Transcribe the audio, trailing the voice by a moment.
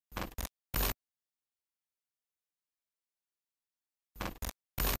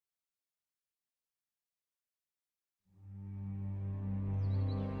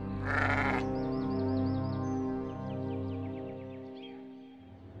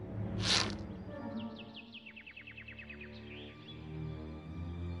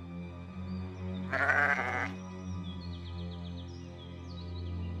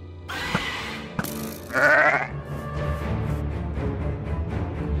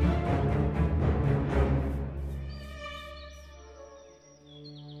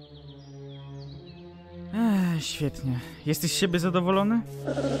świetnie. Jesteś z siebie zadowolony?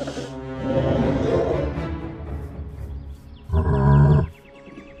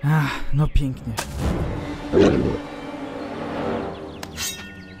 Ach, no pięknie.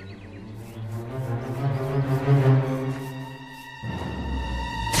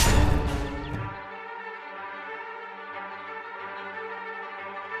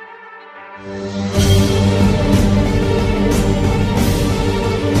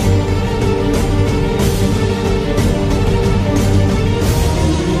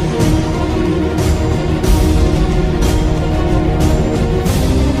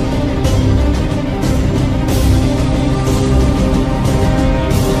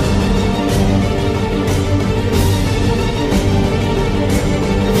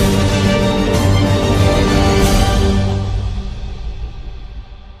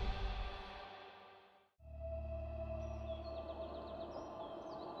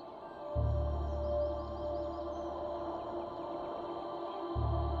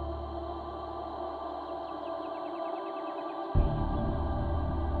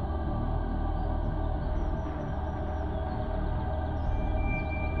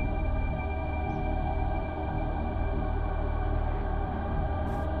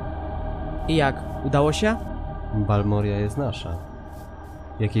 I jak? Udało się? Balmoria jest nasza.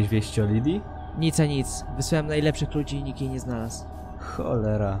 Jakieś wieści o Lidii? Nic a nic. Wysłałem najlepszych ludzi i nikt jej nie znalazł.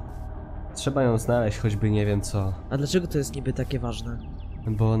 Cholera. Trzeba ją znaleźć, choćby nie wiem co. A dlaczego to jest niby takie ważne?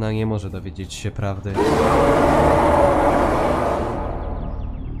 Bo ona nie może dowiedzieć się prawdy.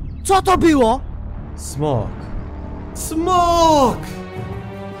 Co to było? Smok. Smok!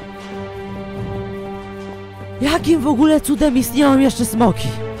 Jakim w ogóle cudem istnieją jeszcze smoki?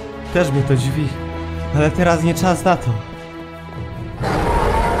 Też mnie to dziwi. Ale teraz nie czas na to.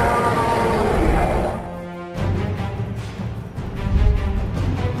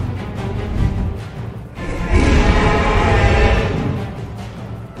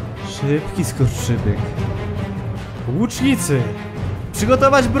 Szybki skurczybyk. Łucznicy!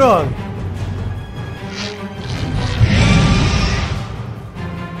 Przygotować broń!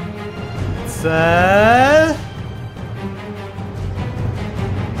 Cel!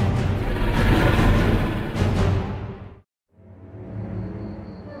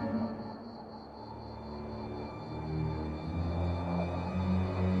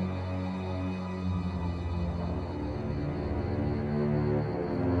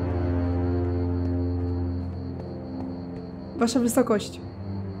 Wasza wysokość.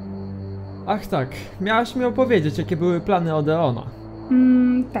 Ach tak, miałaś mi opowiedzieć, jakie były plany Odeona.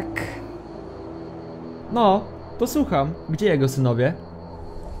 Tak. No, to słucham. Gdzie jego synowie?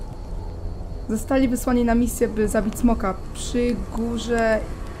 Zostali wysłani na misję, by zabić smoka przy górze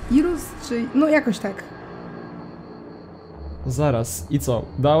Irus, czy... no jakoś tak. Zaraz, i co,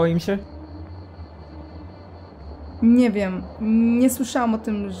 udało im się? Nie wiem. Nie słyszałam o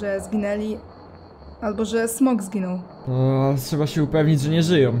tym, że zginęli, albo że smok zginął. O, trzeba się upewnić, że nie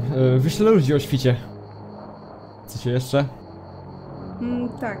żyją. Wyślę ludzi o świcie. Coś jeszcze?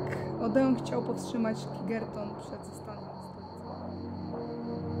 Tak. Odeon chciał powstrzymać Kigerton przed zostaniem stolicą.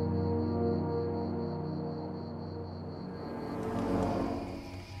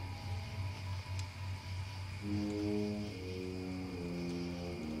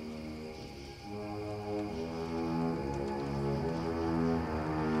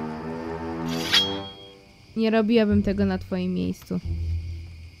 Nie robiłabym tego na twoim miejscu.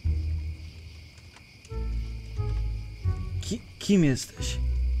 Kim jesteś?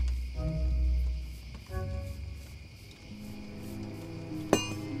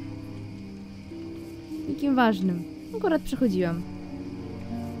 Nikim ważnym. Akurat przechodziłam.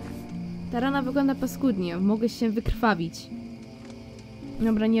 Ta rana wygląda paskudnie. Mogłeś się wykrwawić.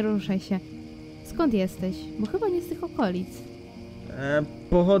 Dobra, nie ruszaj się. Skąd jesteś? Bo chyba nie z tych okolic.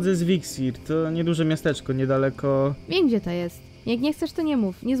 Pochodzę z Wixir, to nieduże miasteczko niedaleko... Wiem, gdzie to jest. Jak nie chcesz, to nie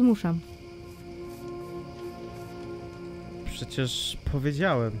mów. Nie zmuszam. Przecież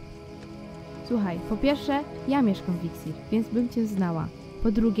powiedziałem. Słuchaj, po pierwsze, ja mieszkam w Wixir, więc bym cię znała.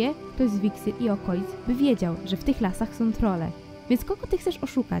 Po drugie, ktoś z Wixir i okolic by wiedział, że w tych lasach są trolle. Więc kogo ty chcesz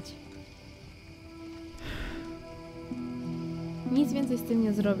oszukać? Nic więcej z tym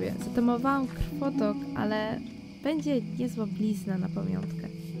nie zrobię. Zatamowałam krwotok, ale będzie niezła blizna na pamiątkę.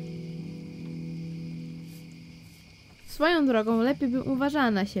 Swoją drogą lepiej bym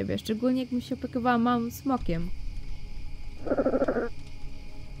uważała na siebie, szczególnie jakbym się opiekowała małym smokiem.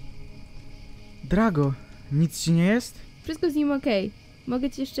 Drago, nic ci nie jest? Wszystko z nim okej. Mogę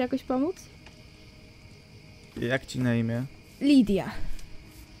ci jeszcze jakoś pomóc? Jak ci na imię? Lidia.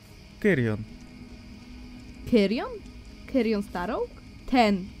 Kyrion. Kyrion? Kyrion Staroak?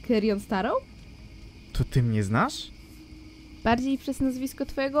 Ten Kyrion Staroak? To ty mnie znasz? Bardziej przez nazwisko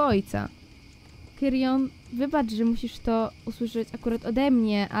twojego ojca. Kyrion, wybacz, że musisz to usłyszeć akurat ode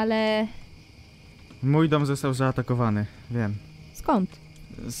mnie, ale... Mój dom został zaatakowany, wiem. Skąd?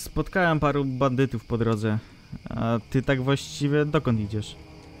 Spotkałem paru bandytów po drodze. A ty tak właściwie dokąd idziesz?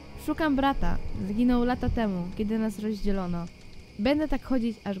 Szukam brata. Zginął lata temu, kiedy nas rozdzielono. Będę tak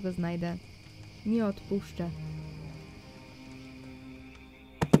chodzić, aż go znajdę. Nie odpuszczę.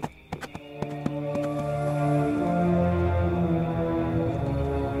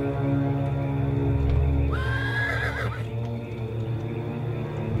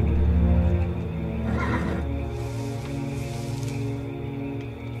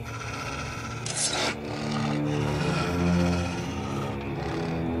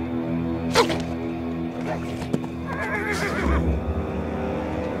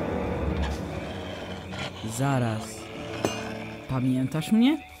 Zaraz. Pamiętasz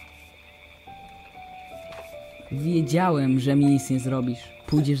mnie? Wiedziałem, że mi nic nie zrobisz.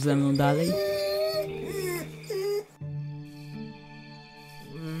 Pójdziesz ze mną dalej?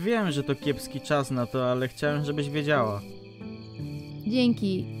 Wiem, że to kiepski czas na to, ale chciałem, żebyś wiedziała.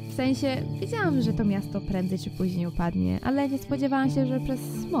 Dzięki. W sensie, wiedziałam, że to miasto prędzej czy później upadnie, ale nie spodziewałam się, że przez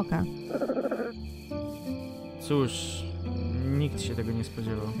smoka. Cóż, nikt się tego nie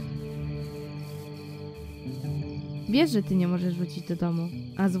spodziewał. Wiesz, że ty nie możesz wrócić do domu,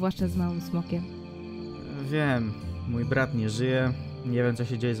 a zwłaszcza z małym smokiem. Wiem, mój brat nie żyje, nie wiem co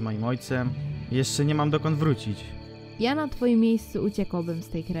się dzieje z moim ojcem. Jeszcze nie mam dokąd wrócić. Ja na twoim miejscu uciekłabym z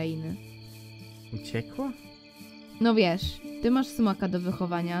tej krainy. Uciekła? No wiesz, ty masz smoka do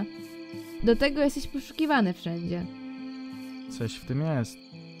wychowania. Do tego jesteś poszukiwany wszędzie. Coś w tym jest.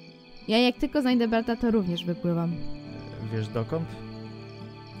 Ja jak tylko znajdę brata, to również wypływam. Wiesz dokąd?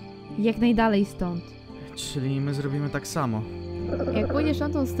 Jak najdalej stąd. Czyli my zrobimy tak samo. Jak pójdziesz na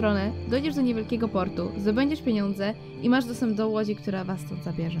tą stronę, dojdziesz do niewielkiego portu, zdobędziesz pieniądze i masz dostęp do łodzi, która was stąd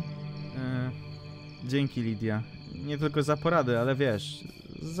zabierze. Dzięki, Lidia. Nie tylko za poradę, ale wiesz,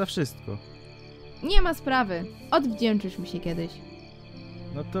 za wszystko. Nie ma sprawy. Odwdzięczysz mi się kiedyś.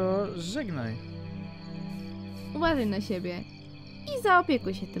 No to żegnaj. Uważaj na siebie i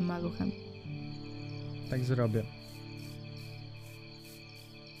zaopiekuj się tym maluchem. Tak zrobię.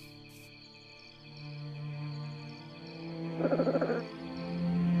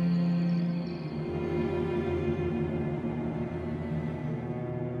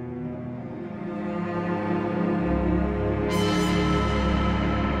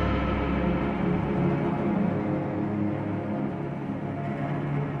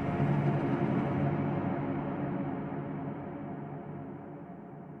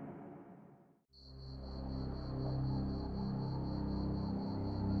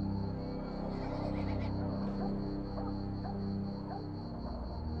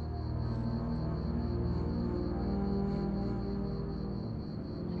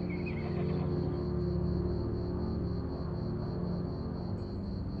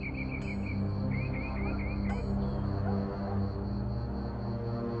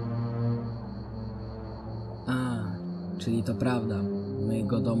 Czyli to prawda.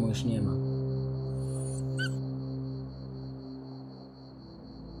 Mojego domu już nie ma.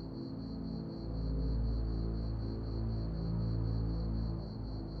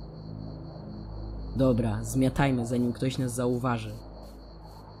 Dobra, zmiatajmy, zanim ktoś nas zauważy.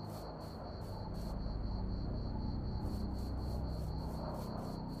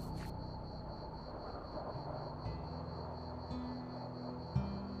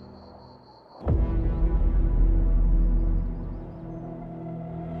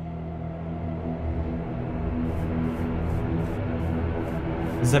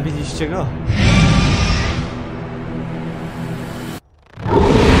 Zabiliście go?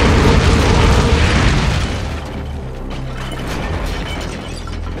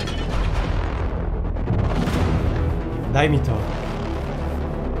 Daj mi to.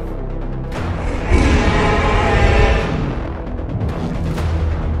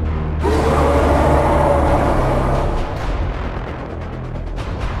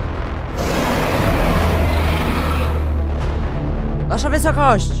 Wasza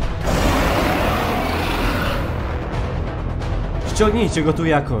wysokość! Ściągnijcie go tu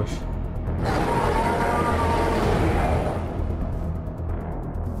jakoś.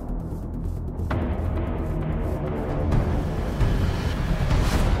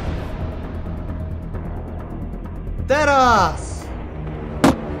 Teraz!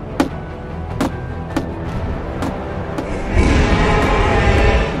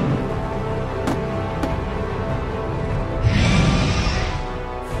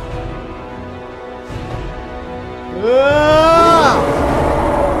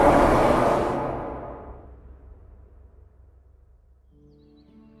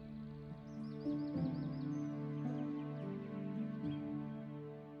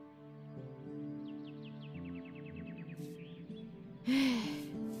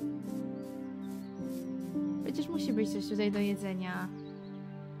 Musi być coś tutaj do jedzenia.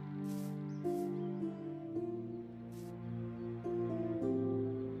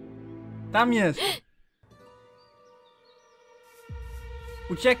 Tam jest!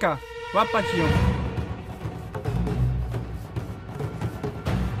 Ucieka! Łapać ją!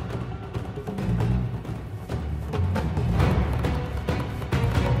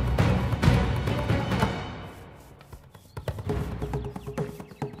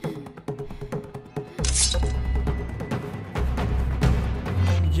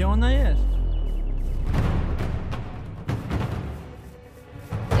 Gdzie ona jest?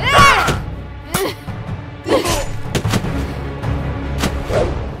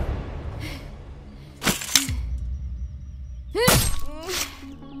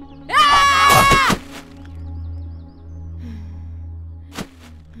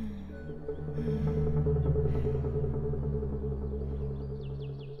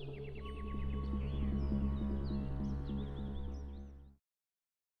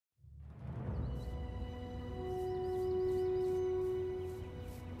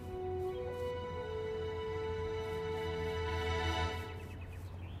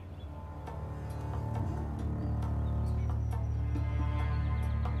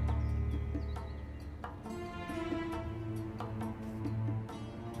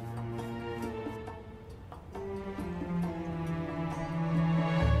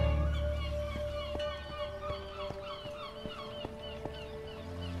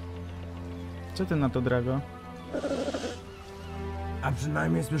 Co ty na to, Drago? A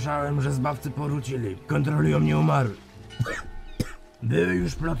przynajmniej słyszałem, że zbawcy powrócili. Kontrolują nieumarłych. Były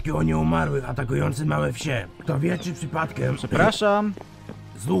już plotki o nieumarłych atakujących małe wsie. Kto wie, czy przypadkiem... Przepraszam.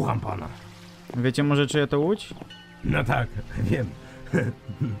 Słucham pana. Wiecie może, czyja to łódź? No tak, wiem.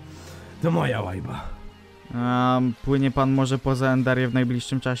 To moja łajba. A płynie pan może poza Endarię w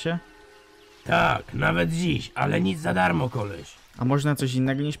najbliższym czasie? Tak, nawet dziś, ale nic za darmo, koleś. A można coś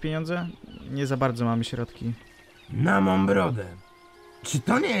innego niż pieniądze? Nie za bardzo mamy środki. Na mą brodę. Czy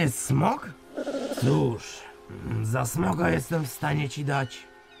to nie jest smok? Cóż, za smoka jestem w stanie ci dać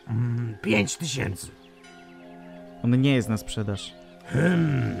 5000. On nie jest na sprzedaż.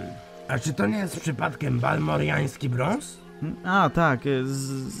 A czy to nie jest przypadkiem balmoriański brąz? A tak,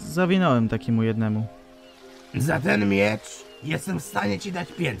 zawinąłem takiemu jednemu. Za ten miecz jestem w stanie ci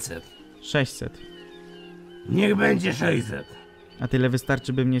dać 500. 600. Niech będzie 600. A tyle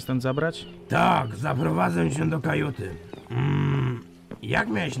wystarczy, by mnie stąd zabrać? Tak, zaprowadzę cię do kajuty. Jak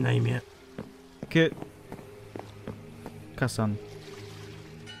miałeś na imię? Kasan.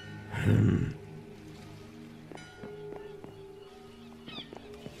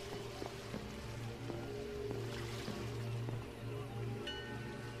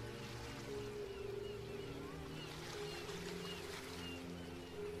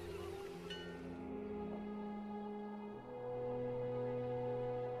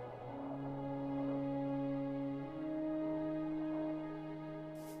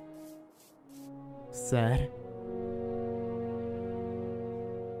 Ser?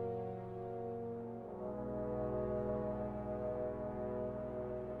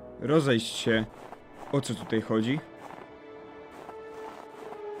 Rozejdź się. O co tutaj chodzi?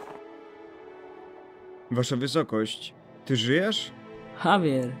 Wasza wysokość, ty żyjesz?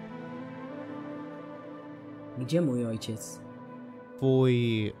 Javier. Gdzie mój ojciec?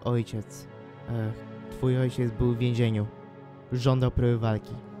 Twój ojciec. Twój ojciec był w więzieniu. Żądał próby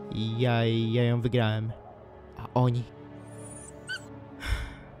walki. I ja ją wygrałem. A oni...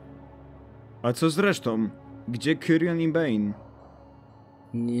 A co z resztą? Gdzie Kyrion i Bane?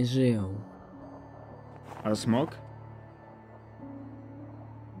 Nie żyją. A smok?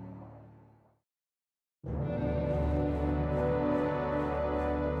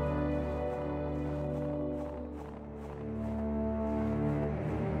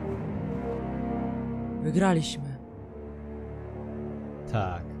 Wygraliśmy.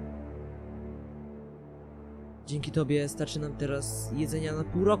 Tak. Dzięki tobie starczy nam teraz jedzenia na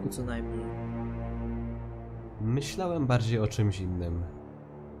pół roku co najmniej. Myślałem bardziej o czymś innym.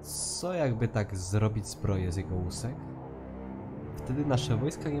 Co jakby tak zrobić zbroję z jego łusek? Wtedy nasze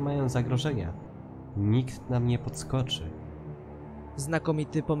wojska nie mają zagrożenia. Nikt nam nie podskoczy.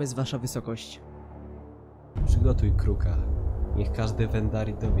 Znakomity pomysł, wasza wysokość. Przygotuj kruka. Niech każdy w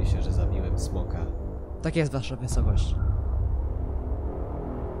Endarii dowie się, że zabiłem smoka. Tak jest, wasza wysokość.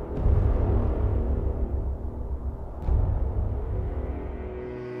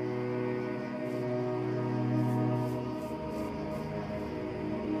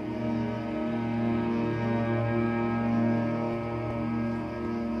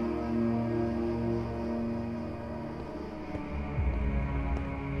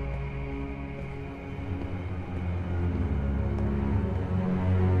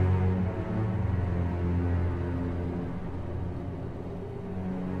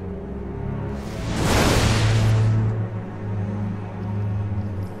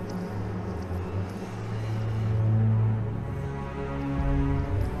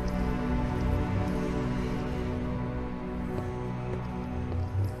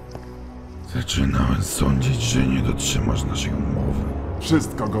 Zaczynałem sądzić, że nie dotrzymasz naszej umowy.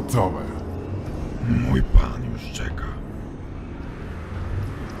 Wszystko gotowe. Mój pan już czeka.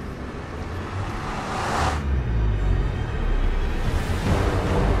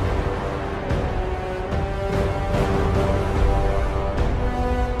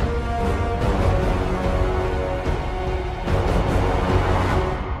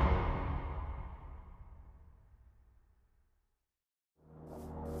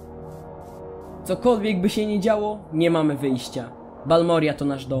 Cokolwiek by się nie działo, nie mamy wyjścia. Balmoria to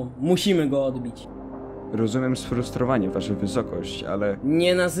nasz dom, musimy go odbić. Rozumiem sfrustrowanie, wasza wysokość, ale...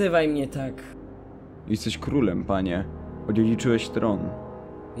 Nie nazywaj mnie tak. Jesteś królem, panie. Odziedziczyłeś tron.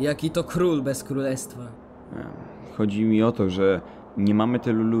 Jaki to król bez królestwa? Chodzi mi o to, że nie mamy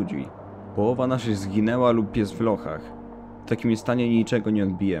tylu ludzi. Połowa naszych zginęła lub jest w lochach. W takim stanie niczego nie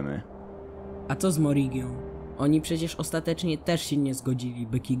odbijemy. A co z Morigią? Oni przecież ostatecznie też się nie zgodzili,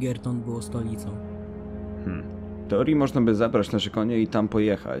 by Kigerton było stolicą. W teorii można by zabrać nasze konie i tam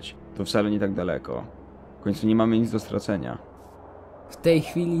pojechać. To wcale nie tak daleko. W końcu nie mamy nic do stracenia. W tej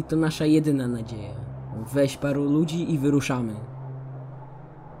chwili to nasza jedyna nadzieja. Weź paru ludzi i wyruszamy.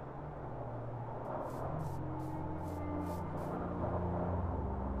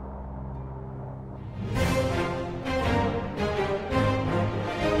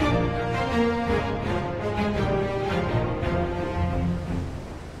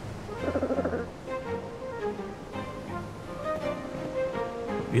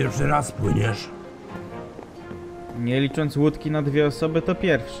 Pierwszy raz płyniesz? Nie licząc łódki na 2 osoby, to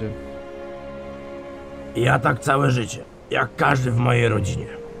pierwszy. Ja tak całe życie, jak każdy w mojej rodzinie.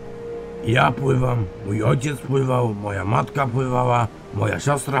 Ja pływam, mój ojciec pływał, moja matka pływała, moja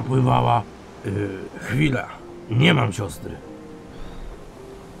siostra pływała. Chwila, nie mam siostry.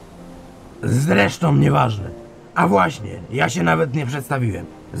 Zresztą nieważne. A właśnie, ja się nawet nie przedstawiłem.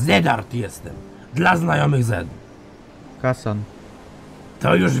 Zedart jestem, dla znajomych Z. Hasan.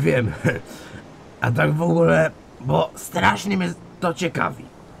 To już wiem. A tak w ogóle, bo strasznie mnie to ciekawi.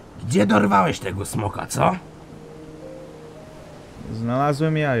 Gdzie dorwałeś tego smoka, co?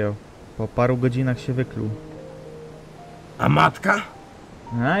 Znalazłem jajo. Po paru godzinach się wykluł. A matka?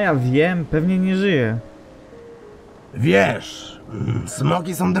 A ja wiem, pewnie nie żyje. Wiesz,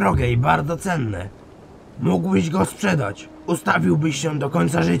 smoki są drogie i bardzo cenne. Mógłbyś go sprzedać. Ustawiłbyś się do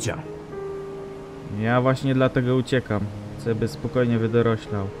końca życia. Ja właśnie dlatego uciekam. Chcę, by spokojnie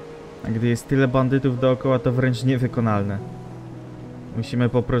wydoroślał. A gdy jest tyle bandytów dookoła, to wręcz niewykonalne. Musimy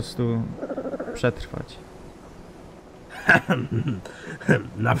po prostu przetrwać.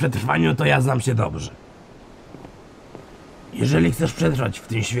 Na przetrwaniu to ja znam się dobrze. Jeżeli chcesz przetrwać w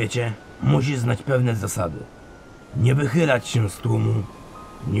tym świecie, musisz znać pewne zasady. Nie wychylać się z tłumu,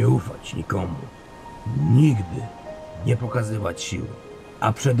 nie ufać nikomu. Nigdy nie pokazywać siły.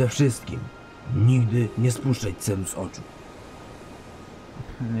 A przede wszystkim nigdy nie spuszczać celu z oczu.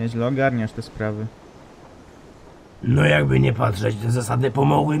 Nieźle ogarniasz te sprawy. No jakby nie patrzeć, te zasady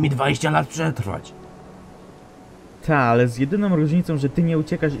pomogły mi 20 lat przetrwać. Ta, ale z jedyną różnicą, że ty nie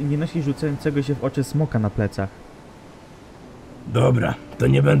uciekasz i nie nosisz rzucającego się w oczy smoka na plecach. Dobra, to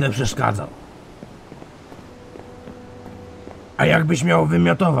nie będę przeszkadzał. A jakbyś miał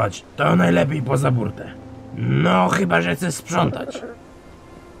wymiotować, to najlepiej poza burtę. No, chyba że chcesz sprzątać.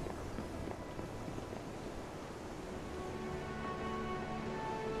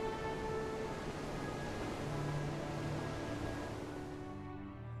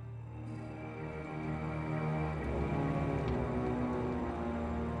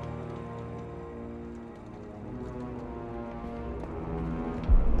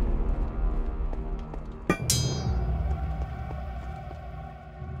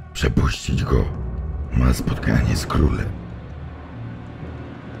 Przepuścić go. Ma spotkanie z królem.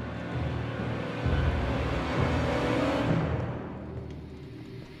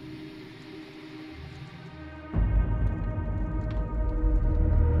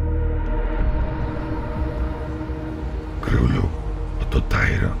 Królu, oto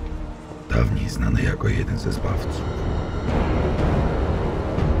Tyron, dawniej znany jako jeden ze zbawców.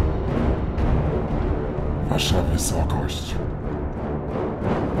 Wasza wysokość.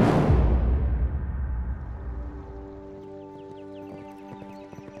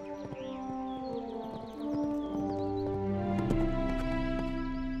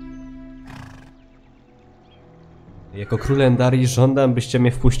 Jako król Endarii żądam, byście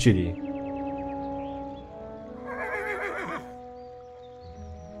mnie wpuścili.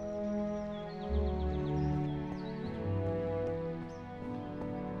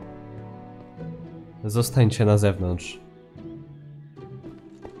 Zostańcie na zewnątrz.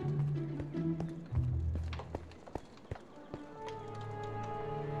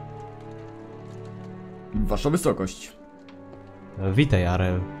 Wasza wysokość. Witaj,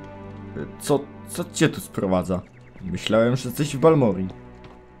 Arel. Co cię tu sprowadza? Myślałem, że jesteś w Balmorii.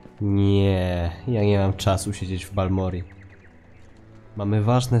 Nie, ja nie mam czasu siedzieć w Balmorii. Mamy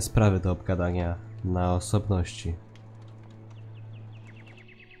ważne sprawy do obgadania na osobności.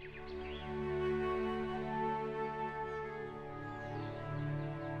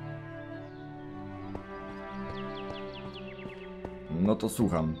 No to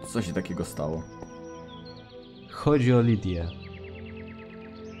słucham, co się takiego stało? Chodzi o Lidię.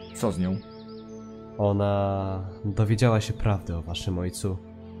 Co z nią? Ona dowiedziała się prawdy o waszym ojcu,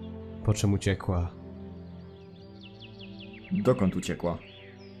 po czym uciekła. Dokąd uciekła?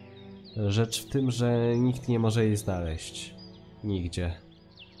 Rzecz w tym, że nikt nie może jej znaleźć. Nigdzie.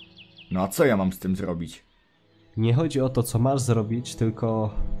 No a co ja mam z tym zrobić? Nie chodzi o to, co masz zrobić,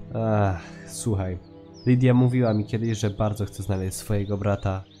 tylko... słuchaj. Lidia mówiła mi kiedyś, że bardzo chce znaleźć swojego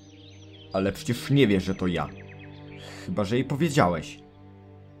brata. Ale przecież nie wiesz, że to ja. Chyba, że jej powiedziałeś.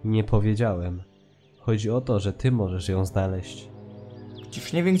 Nie powiedziałem. Chodzi o to, że ty możesz ją znaleźć.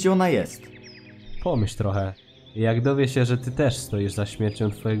 Przecież nie wiem, gdzie ona jest. Pomyśl trochę. Jak dowie się, że ty też stoisz za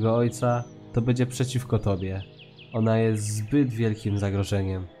śmiercią twojego ojca, to będzie przeciwko tobie. Ona jest zbyt wielkim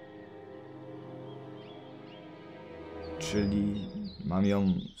zagrożeniem. Czyli mam ją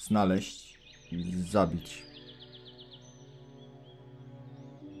znaleźć i zabić.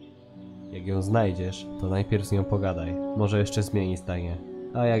 Jak ją znajdziesz, to najpierw z nią pogadaj. Może jeszcze zmieni zdanie.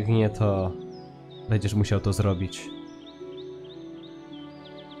 A jak nie, to będziesz musiał to zrobić.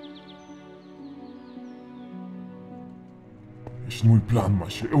 Jeśli mój plan ma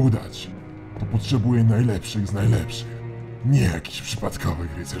się udać, to potrzebuję najlepszych z najlepszych. Nie jakichś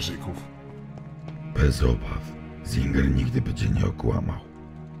przypadkowych rycerzyków. Bez obaw. Zinger nigdy by cię nie okłamał.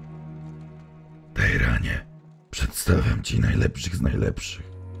 Tairanie, przedstawiam ci najlepszych z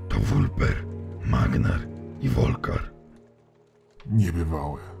najlepszych. To Wulper, Magnar i Volkar.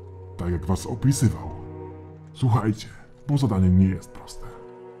 Niebywałe. Tak jak was opisywał. Słuchajcie, bo zadanie nie jest proste.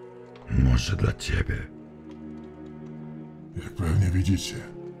 Może dla ciebie. Jak pewnie widzicie,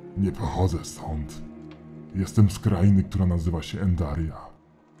 nie pochodzę stąd. Jestem z krainy, która nazywa się Endaria.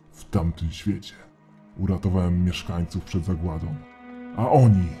 W tamtym świecie uratowałem mieszkańców przed zagładą, a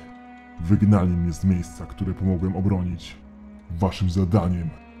oni wygnali mnie z miejsca, które pomogłem obronić. Waszym zadaniem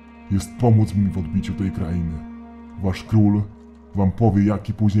jest pomóc mi w odbiciu tej krainy. Wasz król wam powie,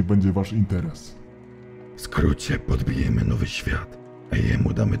 jaki później będzie wasz interes. W skrócie podbijemy nowy świat, a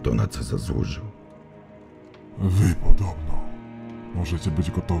jemu damy to, na co zasłużył. Wy podobno możecie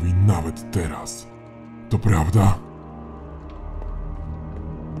być gotowi nawet teraz. To prawda?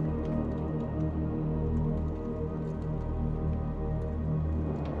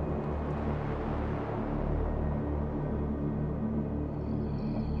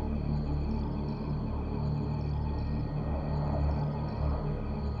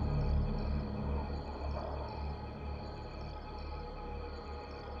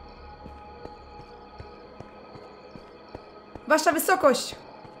 Wasza wysokość!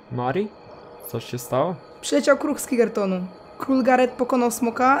 Mari? Coś się stało? Przyleciał kruch z Kigertonu. Król Garet pokonał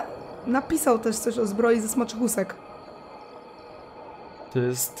smoka. Napisał też coś o zbroi ze smoczych łusek. To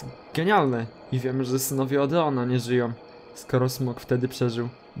jest genialne. I wiemy, że synowie Odeona nie żyją, skoro smok wtedy przeżył.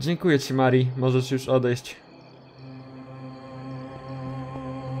 Dziękuję ci, Mari. Możesz już odejść.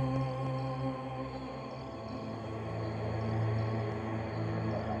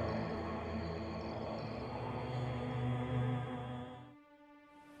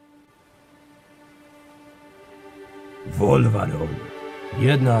 Wolwaron,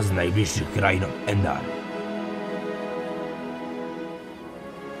 jedna z najbliższych krain od Endarii.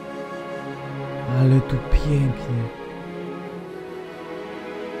 Ale tu pięknie.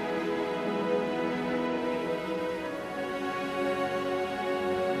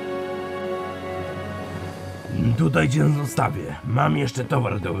 Tutaj cię zostawię. Mam jeszcze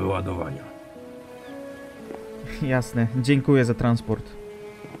towar do wyładowania. Jasne, dziękuję za transport.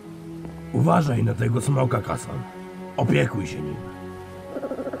 Uważaj na tego smoka, Kasan. Opiekuj się nim.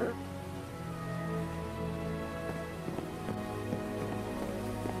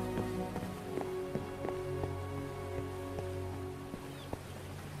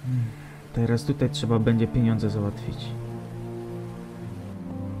 Teraz tutaj trzeba będzie pieniądze załatwić.